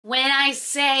When I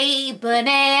say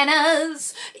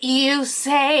bananas, you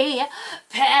say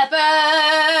peppers.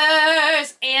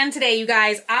 And today, you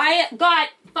guys, I got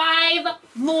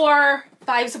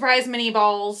 5 surprise mini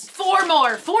balls. 4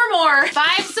 more.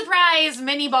 5 surprise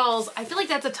mini balls. I feel like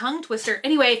that's a tongue twister.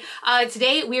 Anyway,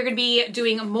 today we are going to be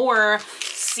doing more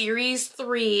Series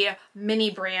 3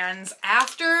 mini brands.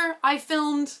 After I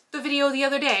filmed the video the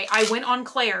other day, I went on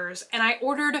Claire's and I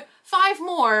ordered 5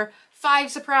 more 5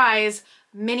 surprise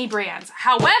mini brands.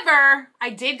 However, I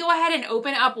did go ahead and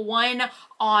open up one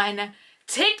on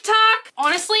TikTok.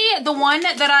 Honestly, the one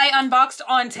that I unboxed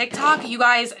on TikTok, you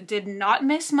guys did not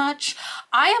miss much.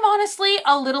 I am honestly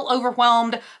a little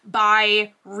overwhelmed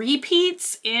by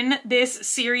repeats in this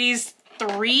Series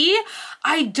 3.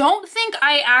 I don't think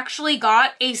I actually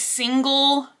got a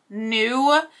single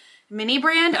new mini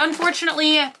brand,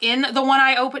 unfortunately, in the one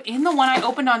I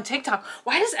opened on TikTok.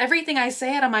 Why does everything I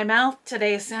say out of my mouth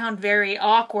today sound very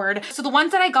awkward? So the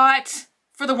ones that I got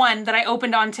for the one that I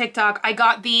opened on TikTok, I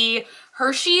got the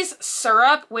Hershey's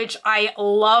syrup, which I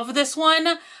love this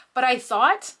one, but I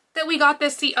thought that we got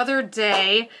this the other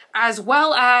day, as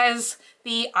well as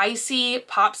the icy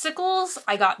popsicles.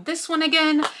 I got this one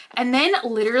again, and then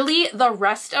literally the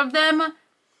rest of them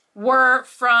were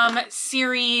from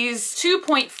Series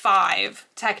 2.5,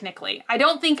 technically. I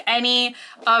don't think any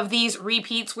of these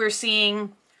repeats we're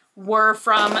seeing were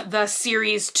from the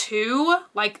Series 2,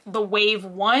 like the Wave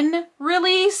 1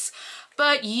 release.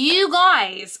 But you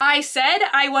guys, I said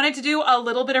I wanted to do a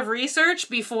little bit of research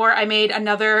before I made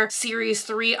another Series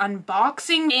 3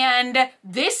 unboxing, and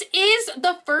this is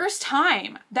the first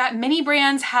time that Mini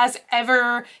Brands has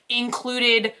ever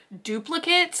included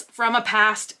duplicates from a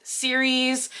past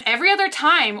series. Every other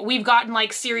time we've gotten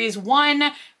like Series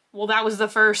 1, well, that was the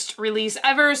first release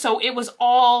ever, so it was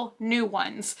all new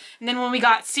ones. And then when we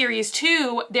got Series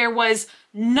 2, there was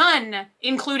none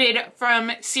included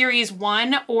from Series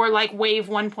 1 or like Wave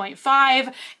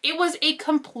 1.5. It was a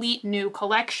complete new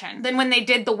collection. Then when they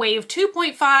did the Wave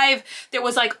 2.5, there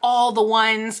was like all the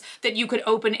ones that you could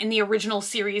open in the original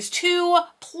Series 2,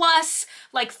 plus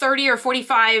like 30 or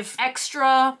 45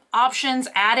 extra options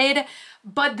added.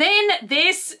 But then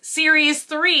this Series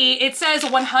 3, it says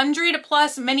 100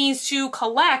 plus minis to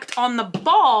collect on the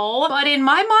ball, but in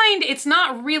my mind, it's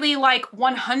not really like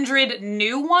 100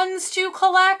 new ones to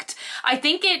collect. I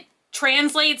think it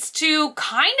translates to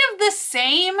kind of the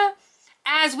same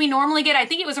as we normally get. I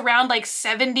think it was around like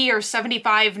 70 or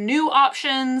 75 new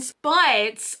options,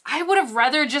 but I would have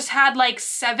rather just had like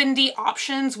 70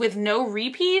 options with no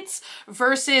repeats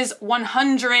versus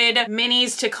 100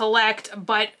 minis to collect,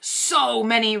 but so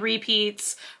many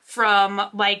repeats from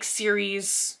like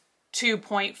Series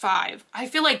 2.5. I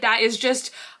feel like that is just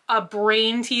a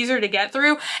brain teaser to get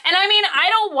through. And I mean, I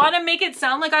don't want to make it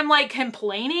sound like I'm like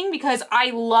complaining, because I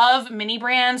love mini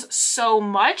brands so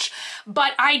much,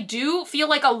 but I do feel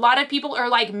like a lot of people are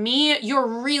like me. You're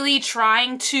really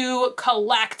trying to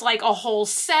collect like a whole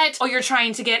set, or you're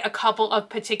trying to get a couple of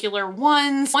particular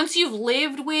ones. Once you've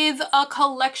lived with a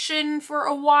collection for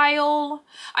a while,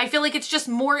 I feel like it's just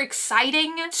more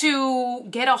exciting to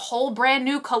get a whole brand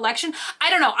new collection. I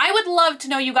don't know. I would love to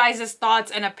know you guys'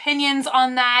 thoughts and opinions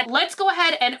on that. Let's go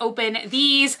ahead and open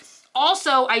these.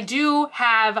 Also, I do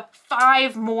have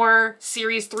 5 more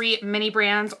Series 3 mini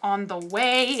brands on the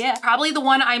way. Probably the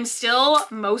one I'm still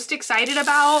most excited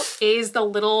about is the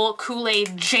little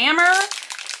Kool-Aid Jammer,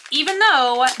 even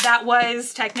though that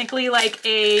was technically like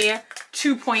a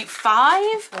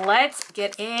 2.5. Let's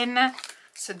get in.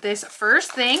 So this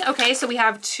first thing, okay, so we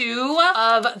have 2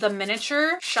 of the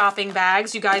miniature shopping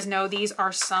bags. You guys know these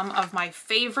are some of my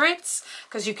favorites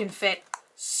because you can fit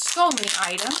so many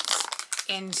items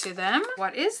into them.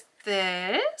 What is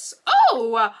this?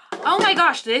 Oh my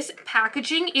gosh, this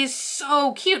packaging is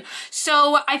so cute.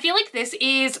 So I feel like this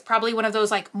is probably one of those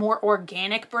like more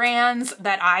organic brands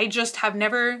that I just have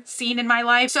never seen in my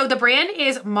life. So the brand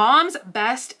is Mom's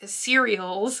Best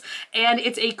Cereals, and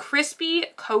it's a crispy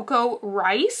cocoa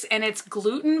rice, and it's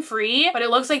gluten-free, but it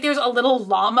looks like there's a little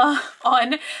llama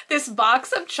on this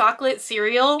box of chocolate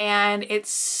cereal, and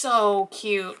it's so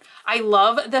cute. I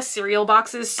love the cereal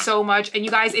boxes so much. And you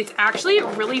guys, it's actually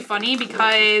really funny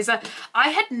because I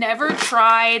had never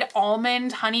tried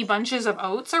almond honey bunches of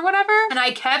oats or whatever, and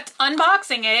I kept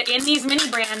unboxing it in these mini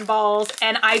brand balls,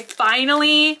 and I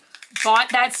finally bought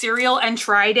that cereal and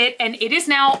tried it, and it is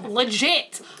now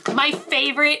legit my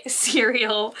favorite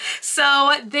cereal.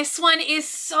 So this one is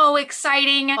so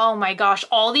exciting. Oh my gosh,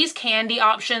 all these candy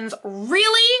options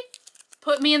really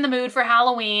put me in the mood for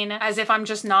Halloween, as if I'm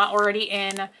just not already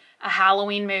in a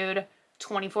Halloween mood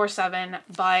 24/7,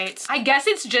 but I guess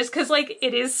it's just because like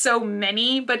it is so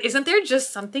many, but isn't there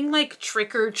just something like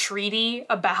trick-or-treaty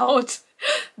about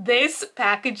this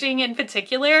packaging in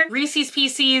particular? Reese's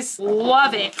Pieces,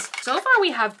 love it. So far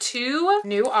we have 2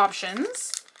 new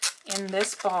options in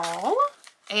this ball.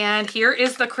 And here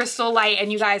is the Crystal Light. And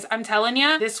you guys, I'm telling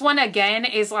you, this one again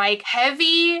is like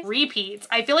heavy repeats.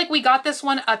 I feel like we got this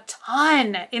one a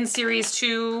ton in series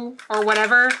 2 or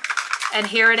whatever. And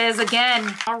here it is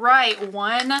again. All right,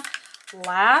 one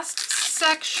last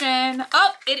section.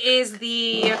 Oh, it is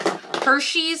the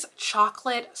Hershey's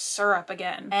chocolate syrup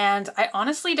again. And I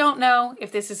honestly don't know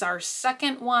if this is our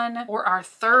second one or our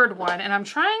third one. And I'm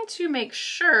trying to make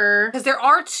sure, because there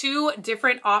are 2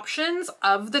 different options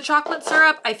of the chocolate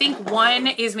syrup. I think one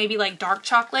is maybe like dark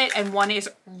chocolate and one is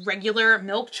regular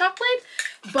milk chocolate,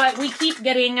 but we keep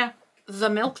getting the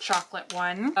milk chocolate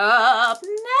one. Up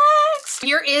next,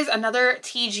 here is another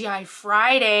TGI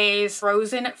Fridays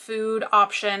frozen food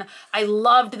option. I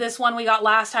loved this one we got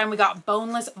last time. We got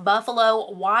boneless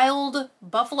buffalo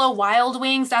wild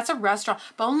wings. That's a restaurant.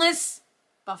 Boneless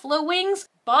buffalo wings,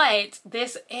 but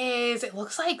this is, it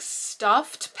looks like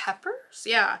stuffed peppers.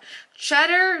 Yeah,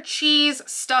 cheddar cheese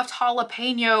stuffed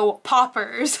jalapeno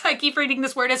poppers. I keep reading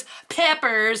this word as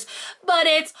peppers, but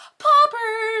it's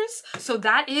poppers. So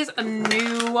that is a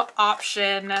new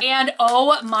option. And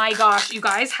oh my gosh, you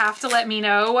guys have to let me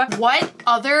know what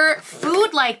other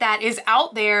food like that is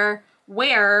out there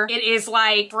where it is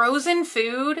like frozen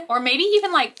food, or maybe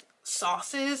even like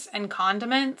sauces and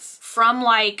condiments from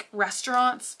like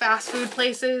restaurants, fast food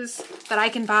places that I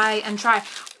can buy and try.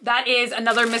 That is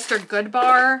another Mr. Good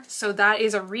bar. So that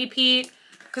is a repeat.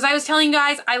 Because I was telling you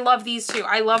guys, I love these too.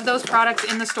 I love those products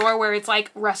in the store where it's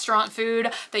like restaurant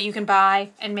food that you can buy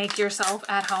and make yourself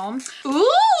at home.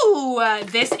 Ooh,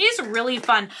 this is really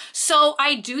fun. So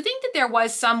I do think that there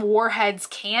was some Warheads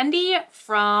candy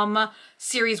from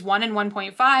series 1 and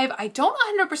 1.5. I don't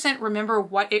 100% remember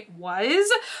what it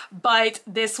was, but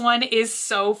this one is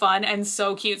so fun and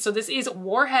so cute. So this is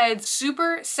Warheads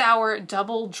Super Sour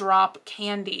Double Drop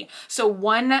Candy. So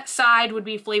one side would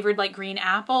be flavored like green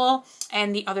apple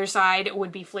and the other side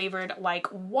would be flavored like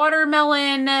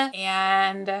watermelon.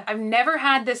 And I've never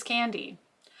had this candy.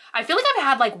 I feel like I've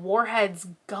had like Warheads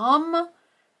gum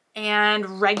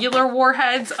and regular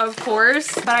Warheads, of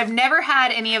course, but I've never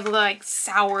had any of the like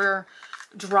sour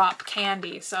drop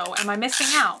candy. So am I missing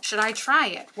out? Should I try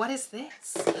it? What is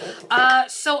this?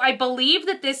 So I believe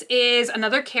that this is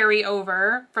another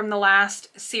carryover from the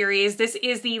last series. This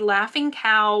is the Laughing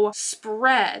Cow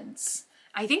Spreads.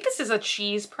 I think this is a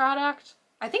cheese product.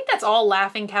 I think that's all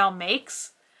Laughing Cow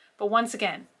makes. But once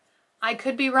again, I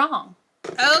could be wrong.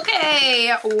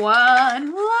 Okay,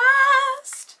 one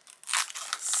last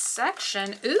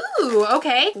section. Ooh,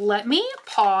 okay. Let me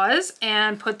pause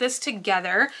and put this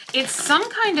together. It's some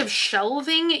kind of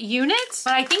shelving unit,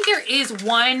 but I think there is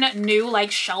one new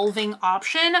like shelving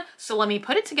option. So let me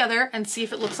put it together and see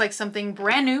if it looks like something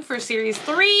brand new for series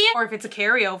 3 or if it's a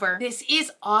carryover. This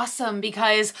is awesome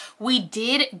because we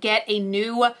did get a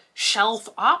new shelf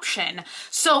option.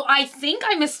 So I think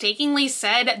I mistakenly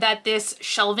said that this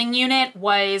shelving unit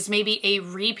was maybe a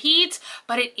repeat,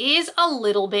 but it is a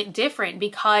little bit different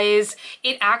because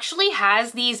it actually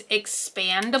has these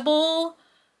expandable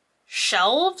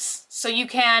shelves. So you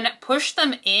can push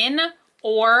them in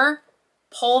or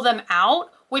pull them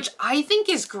out, which I think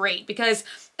is great because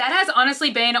that has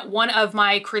honestly been one of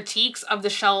my critiques of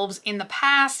the shelves in the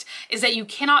past, is that you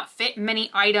cannot fit many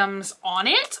items on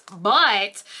it.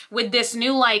 But with this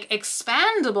new like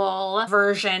expandable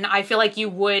version, I feel like you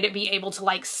would be able to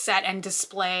like set and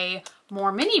display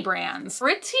more mini brands.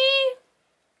 Pretty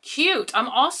cute. I'm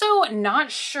also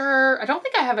not sure, I don't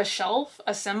think I have a shelf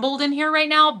assembled in here right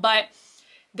now, but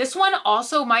this one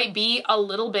also might be a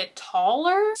little bit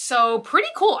taller. So pretty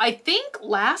cool. I think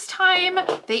last time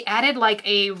they added like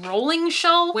a rolling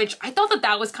shelf, which I thought that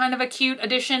that was kind of a cute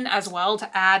addition as well,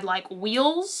 to add like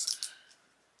wheels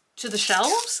to the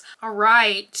shelves. All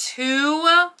right,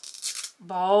 2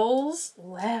 balls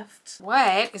left.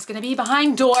 What is gonna be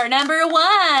behind door number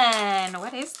 1?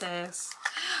 What is this?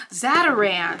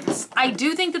 Zatarans. I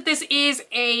do think that this is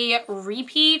a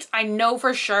repeat. I know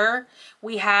for sure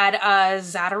we had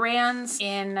Zatarans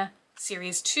in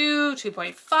series 2,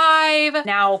 2.5.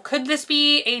 Now, could this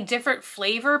be a different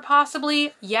flavor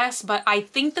possibly? Yes, but I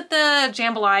think that the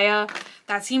jambalaya,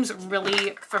 that seems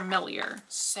really familiar.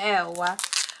 So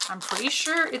I'm pretty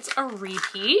sure it's a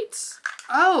repeat.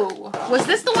 Oh, was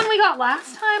this the one we got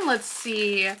last time? Let's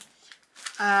see.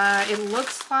 It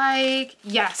looks like,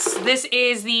 yes, this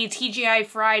is the TGI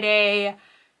Friday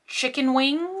chicken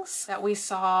wings that we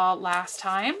saw last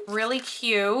time. Really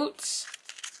cute.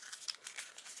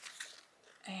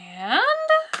 And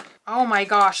oh my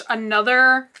gosh,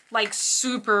 another like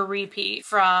super repeat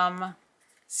from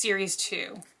series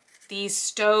 2. The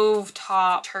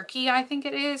stovetop turkey, I think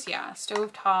it is. Yeah,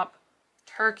 stovetop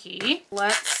turkey.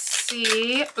 Let's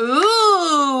see.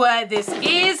 Ooh, this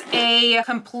is a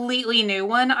completely new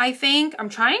one, I think. I'm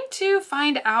trying to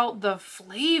find out the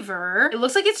flavor. It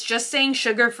looks like it's just saying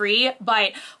sugar-free,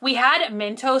 but we had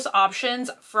Mentos options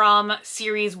from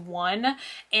series 1,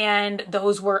 and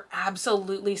those were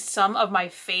absolutely some of my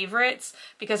favorites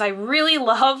because I really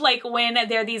love like when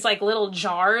they're these like little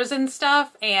jars and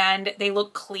stuff and they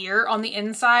look clear on the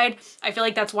inside. I feel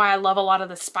like that's why I love a lot of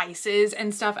the spices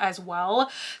and stuff as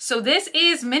well. So this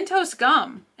is Mentos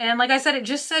gum, and like I said, it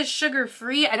just says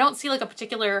sugar-free. I don't see like a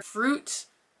particular fruit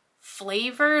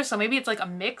flavor, so maybe it's like a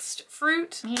mixed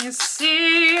fruit. Let me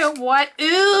see what.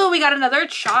 Ooh, we got another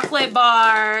chocolate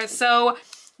bar. So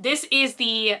this is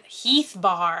the Heath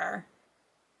bar,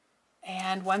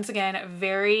 and once again,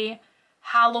 very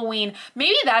Halloween.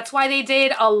 Maybe that's why they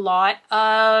did a lot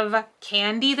of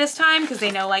candy this time, because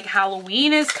they know like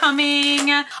Halloween is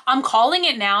coming. I'm calling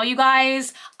it now, you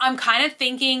guys. I'm kind of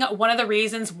thinking one of the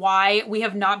reasons why we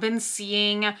have not been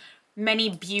seeing many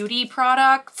beauty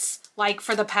products like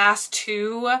for the past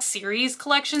 2 series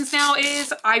collections now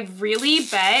is I really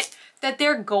bet that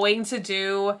they're going to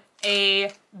do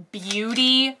a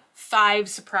beauty 5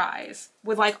 surprise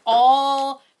with like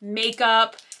all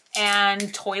makeup and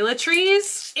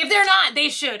toiletries. If they're not, they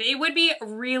should. It would be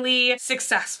really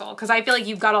successful because I feel like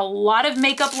you've got a lot of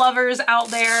makeup lovers out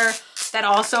there that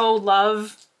also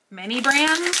love mini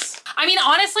brands. I mean,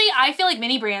 honestly, I feel like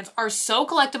mini brands are so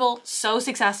collectible, so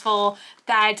successful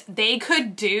that they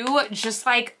could do just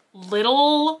like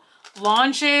little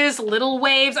launches, little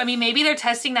waves. I mean, maybe they're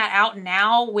testing that out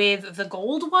now with the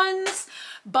gold ones,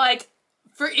 but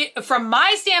from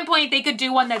my standpoint, they could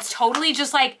do one that's totally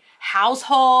just like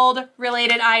household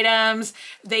related items.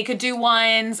 They could do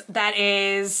ones that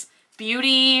is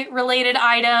beauty related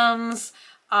items.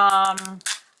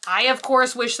 I of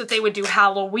course wish that they would do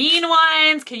Halloween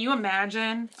ones. Can you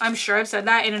imagine? I'm sure I've said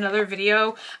that in another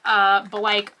video, but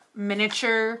like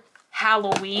miniature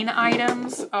Halloween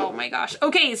items. Oh my gosh.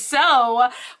 Okay, so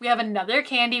we have another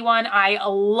candy one. I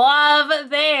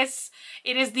love this.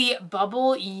 It is the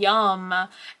Bubble Yum,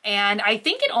 and I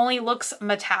think it only looks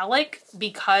metallic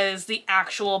because the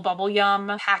actual Bubble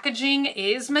Yum packaging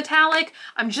is metallic.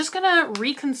 I'm just gonna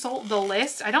reconsult the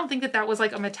list. I don't think that that was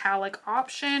like a metallic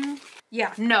option.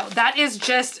 Yeah, no, that is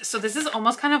just, so this is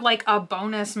almost kind of like a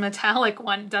bonus metallic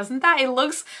one, doesn't that? It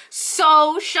looks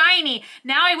so shiny.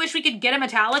 Now I wish we could get a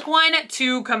metallic one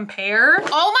to compare.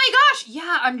 Oh my gosh,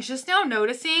 yeah, I'm just now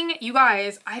noticing, you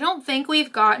guys, I don't think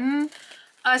we've gotten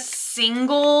a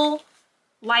single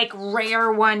like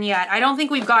rare one yet. I don't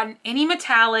think we've gotten any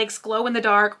metallics, glow in the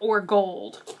dark, or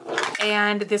gold.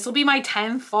 And this will be my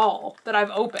 10th fall that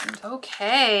I've opened.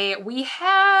 Okay, we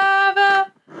have,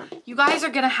 you guys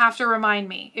are gonna have to remind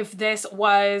me if this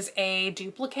was a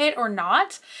duplicate or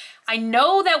not. I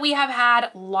know that we have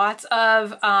had lots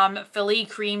of Philly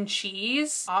cream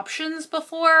cheese options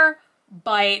before,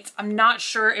 but I'm not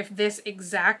sure if this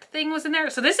exact thing was in there.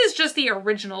 So this is just the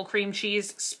original cream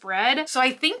cheese spread. So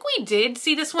I think we did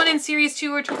see this one in series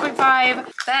 2 or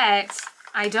 2.5, but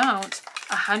I don't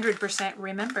 100%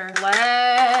 remember.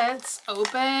 Let's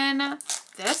open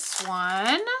this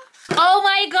one. Oh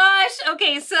my gosh.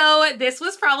 Okay, so this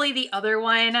was probably the other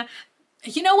one.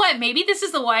 You know what? Maybe this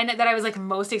is the one that I was like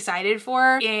most excited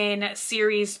for in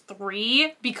series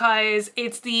 3 because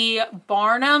it's the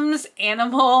Barnum's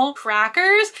Animal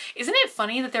Crackers. Isn't it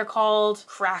funny that they're called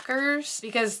crackers?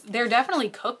 Because they're definitely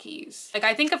cookies. Like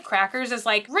I think of crackers as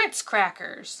like Ritz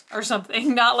crackers or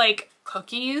something, not like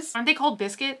cookies. Aren't they called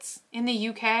biscuits in the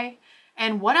UK?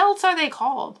 And what else are they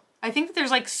called? I think that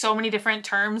there's like so many different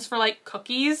terms for like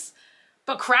cookies.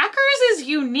 But crackers is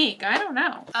unique. I don't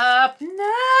know. Up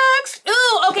next.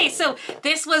 Ooh, okay, so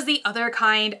this was the other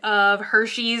kind of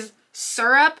Hershey's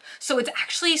syrup. So it's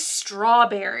actually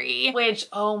strawberry, which,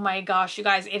 oh my gosh, you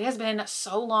guys, it has been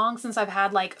so long since I've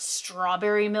had like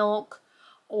strawberry milk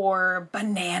or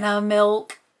banana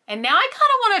milk. And now I kind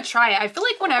of want to try it. I feel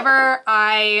like whenever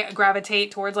I gravitate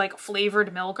towards like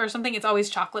flavored milk or something, it's always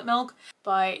chocolate milk.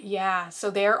 But yeah, so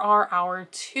there are our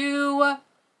 2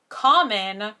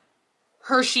 common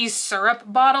Hershey's syrup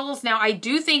bottles. Now I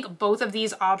do think both of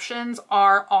these options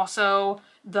are also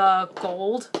the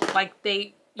gold, like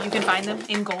you can find them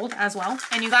in gold as well.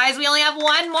 And you guys, we only have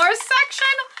one more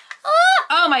section.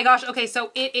 Ah! Oh my gosh. Okay,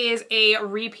 so it is a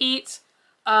repeat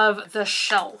of the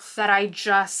shelf that I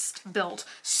just built.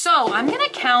 So I'm gonna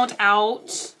count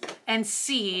out and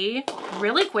see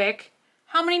really quick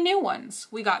how many new ones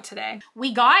we got today.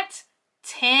 We got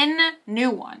 10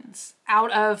 new ones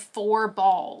out of 4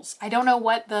 balls. I don't know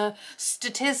what the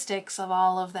statistics of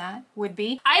all of that would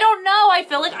be. I don't know. I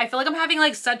feel like I'm having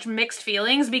like such mixed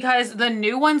feelings because the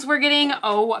new ones we're getting,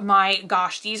 oh my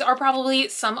gosh, these are probably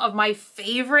some of my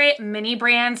favorite mini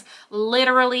brands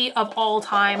literally of all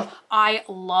time. I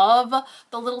love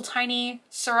the little tiny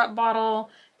syrup bottle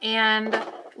and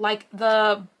like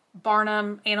the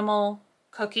Barnum animal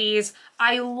cookies.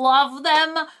 I love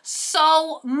them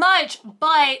so much,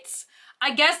 but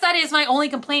I guess that is my only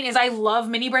complaint is I love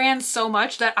mini brands so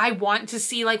much that I want to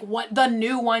see like what the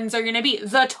new ones are gonna be,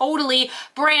 the totally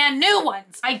brand new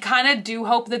ones. I kind of do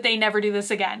hope that they never do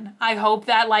this again. I hope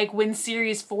that like when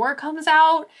series 4 comes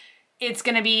out, it's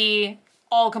gonna be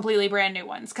all completely brand new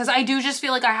ones, because I do just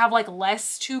feel like I have like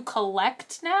less to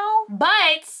collect now.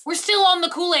 But we're still on the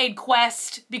Kool-Aid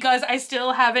quest because I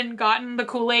still haven't gotten the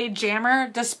Kool-Aid Jammer,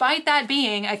 despite that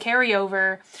being a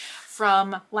carryover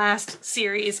from last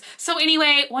series. So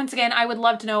anyway, once again, I would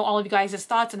love to know all of you guys'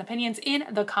 thoughts and opinions in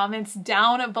the comments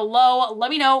down below.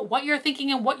 Let me know what you're thinking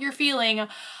and what you're feeling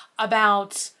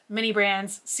about Mini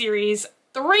Brands Series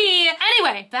 3.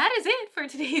 Anyway, that is it for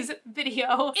today's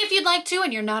video. If you'd like to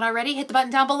and you're not already, hit the button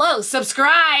down below,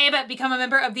 subscribe, become a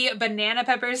member of the Banana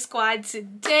Pepper Squad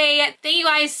today. Thank you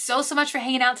guys so much for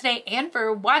hanging out today and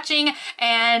for watching.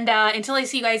 And until I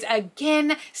see you guys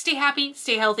again, stay happy,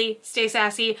 stay healthy, stay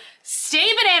sassy, stay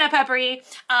banana peppery.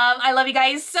 I love you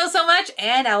guys so much,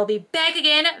 and I'll be back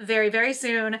again very, very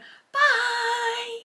soon. Bye.